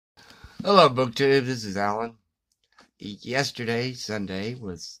Hello, BookTube. This is Alan. Yesterday, Sunday,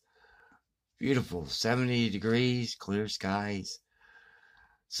 was beautiful, 70 degrees, clear skies.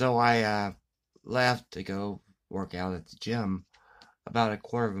 So I left to go work out at the gym about a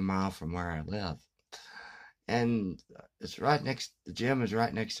quarter of a mile from where I live. And the gym is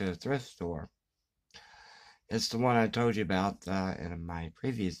right next to a thrift store. It's the one I told you about in my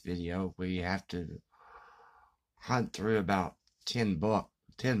previous video where you have to hunt through about 10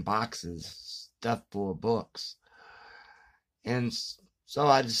 boxes stuffed full of books. And so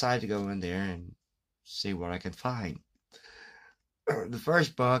I decided to go in there and see what I could find. The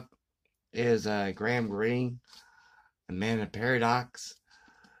first book is Greene, A Man of Paradox.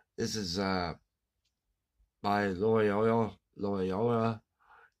 This is by Loyola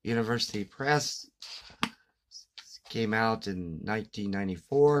University Press. Came out in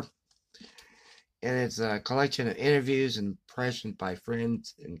 1994. And it's a collection of interviews and impressions by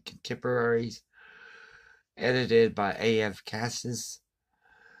friends and contemporaries, edited by A.F. Cassis.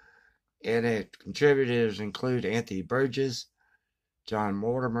 And its contributors include Anthony Burgess, John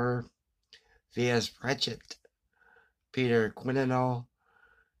Mortimer, V.S. Pratchett, Peter Quintenel,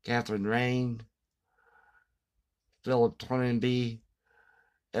 Catherine Rain, Philip Toynbee,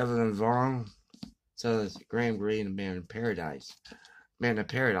 Evelyn Vaughan. So that's Graham Greene and Man of Paradox,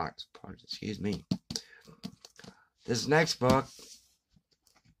 excuse me. This next book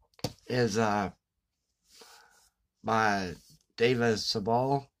is by Dava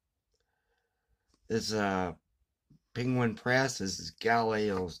Sobel. This is Penguin Press. This is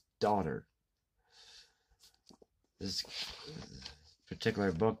Galileo's daughter. This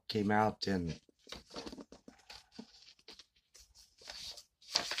particular book came out in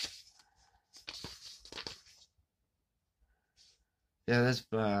let's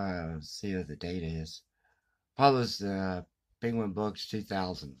see what the date is. Published Penguin Books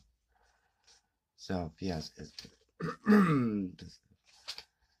 2000. So yes, and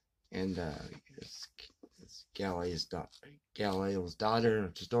it's Galileo's daughter,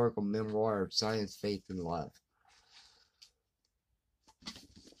 historical memoir of science, faith, and love.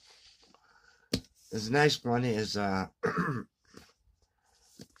 This next one is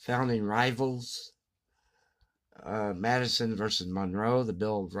Founding Rivals, Madison versus Monroe, the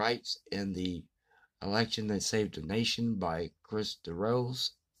Bill of Rights, and the Election That Saved a Nation by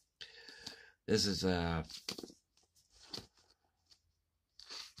DeRose. This is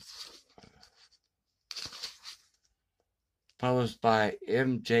published by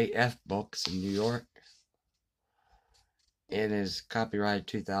MJF Books in New York and is copyright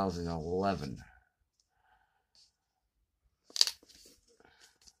 2011.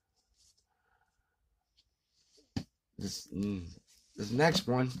 This next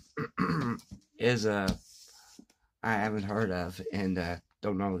one is I haven't heard of and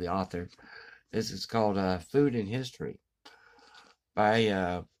don't know the author. This is called Food and History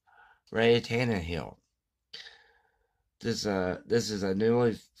by Reay Tannahill. This is a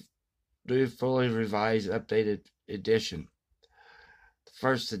new fully revised, updated edition. The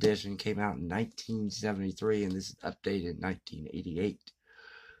first edition came out in 1973, and this is updated in 1988.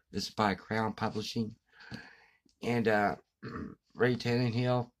 This is by Crown Publishing. And Reay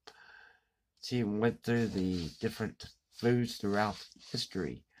Tannahill, she went through the different foods throughout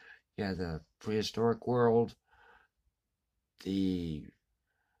history. Yeah, the prehistoric world, the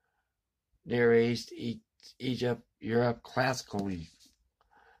Near East, Egypt, Europe, classical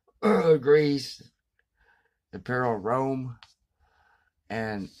Greece, Imperial Rome,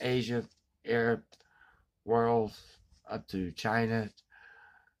 and Asia, Arab world up to China,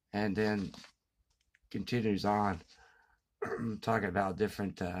 and then continues on talking about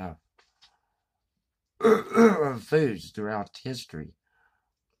different foods throughout history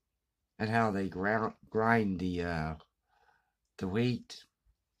and how they grind the wheat.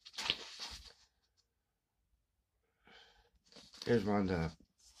 Here's one,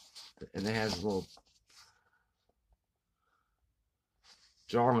 and it has little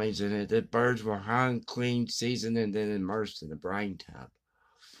drawings in it that birds were hung, cleaned, seasoned, and then immersed in a brine tub.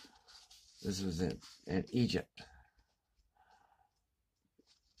 This was in Egypt.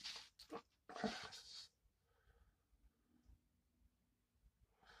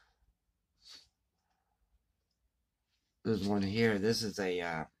 There's one here. This is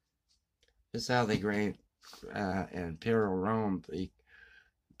a this is how they grind in Imperial Rome. They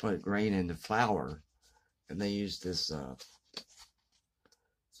put grain into flour, and they use this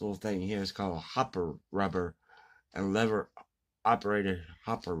little thing here. It's called a hopper rubber, and lever operated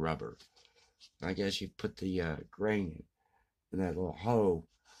hopper rubber. I guess you put the grain in that little hoe,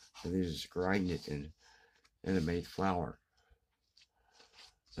 and they just grind it, and it made flour.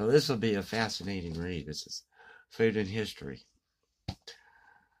 So this will be a fascinating read. This is Food and History.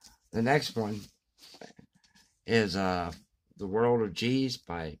 The next one is The World of Jeeves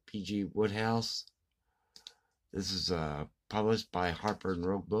by P.G. Wodehouse. This is published by Harper and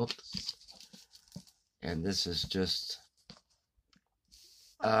Row Books. And this is just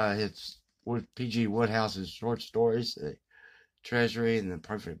it's with P.G. Wodehouse's short stories, The Treasury and the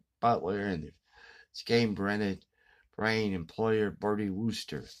Perfect Butler and the Scheme Brain Employer Bertie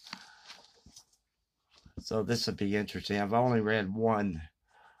Wooster. So this will be interesting. I've only read one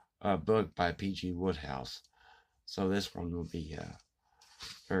book by P.G. Wodehouse. So this one will be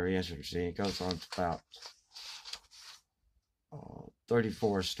very interesting. It goes on to about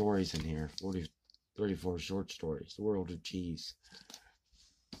 34 stories in here. 34 short stories. The World of Jeeves.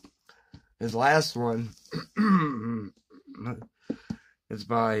 His last one is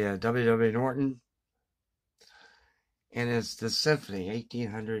by W. Norton. And it's the Symphony,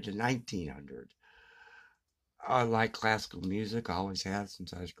 1800 to 1900. I like classical music. I always have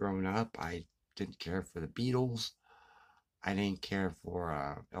since I was growing up. I didn't care for the Beatles. I didn't care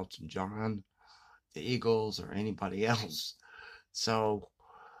for Elton John, the Eagles, or anybody else. So,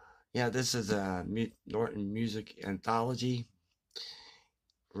 yeah, this is a Norton Music Anthology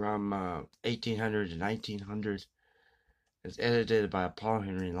from 1800 to 1900. It's edited by Paul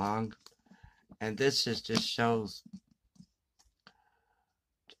Henry Long. And this just shows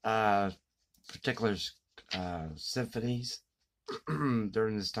particular symphonies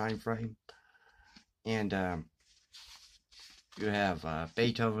during this time frame. And you have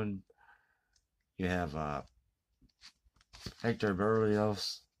Beethoven, you have Hector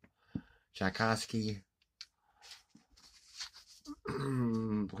Berlioz, Tchaikovsky,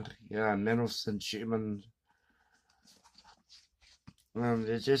 yeah, Mendelssohn, Schumann.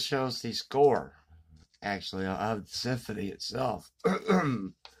 It just shows the score, actually, of the symphony itself.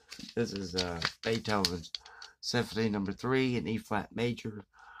 This is Beethoven's Symphony Number 3 in E-flat major,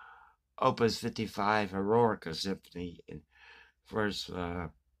 Opus 55, Eroica Symphony, in first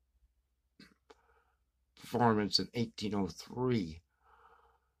performance in 1803.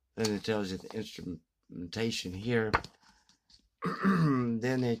 Then it tells you the instrumentation here.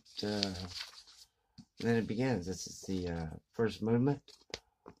 Then it begins. This is the first movement.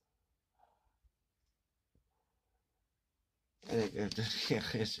 And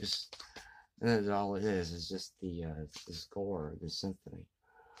it's just, that's all it is. It's just the score of the symphony.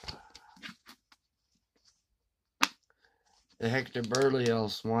 The Hector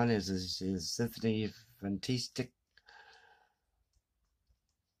Berlioz one is his Symphony Fantastique.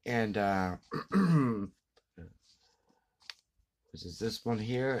 And which is this one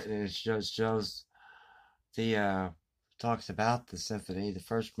here, and it just shows the talks about the symphony. The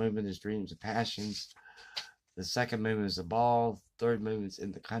first movement is Dreams and Passions. The second movement is The Ball. The third movement is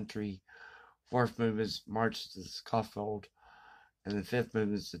In the Country. Fourth movement is March to the Scaffold. And the fifth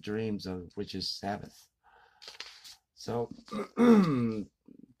movement is The Dreams of which is Sabbath. So, and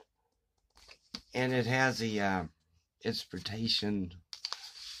it has the instrumentation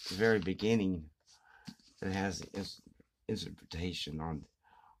at the very beginning. It has the instrumentation on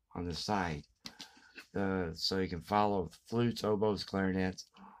the side. So you can follow flutes, oboes, clarinets,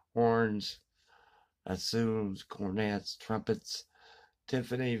 horns, bassoons, cornets, trumpets,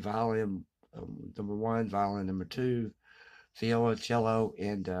 timpani, violin number 1, violin number 2, viola, cello,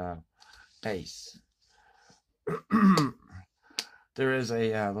 and bass. There is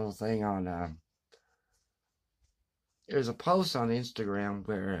a little thing on there's a post on Instagram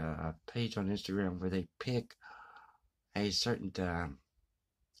where a page on Instagram where they pick a certain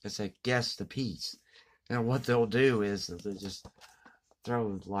it's a guess the piece. Now what they'll do is they'll just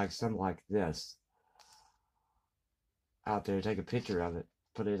throw like something like this out there, take a picture of it,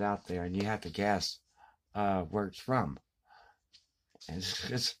 put it out there, and you have to guess where it's from. And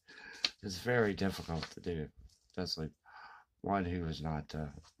it's very difficult to do, especially one who is not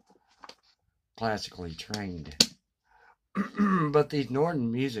classically trained. But these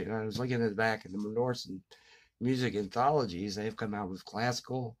Norton music, I was looking at the back of the Norton music anthologies, they've come out with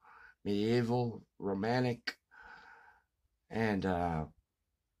classical, medieval, romantic, and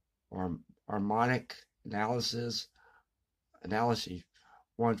harmonic analysis,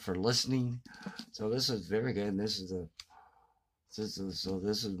 one for listening. So this is very good. And this is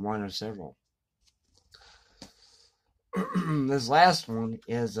one of several. This last one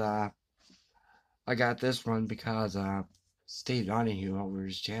is I got this one because Steve Tannahill over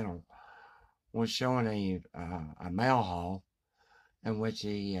his channel was showing a mail haul in which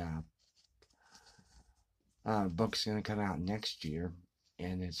a book's going to come out next year,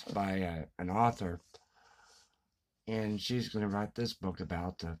 and it's by an author, and she's going to write this book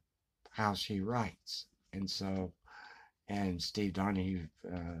about how she writes. And so, and Steve Donahue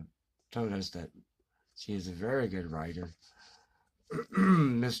told us that she is a very good writer,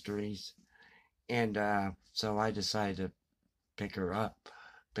 mysteries, and so I decided to pick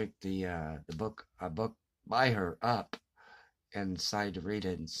the book, a book by her up, and decide to read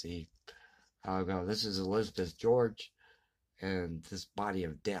it and see how I go. This is Elizabeth George, and this Body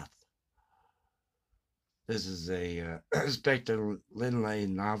of Death. This is a Spectre Linley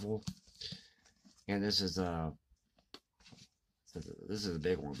novel, and this is a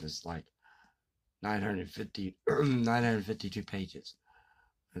big one. It's like 952 pages.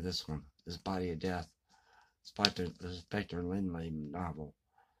 This one, this Body of Death, the Spectre Linley novel.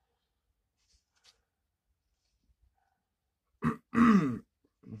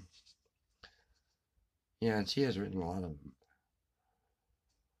 Yeah, and she has written a lot of them.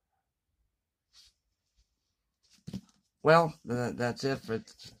 Well, that's it,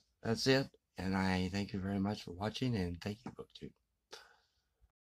 and I thank you very much for watching, and thank you, BookTube.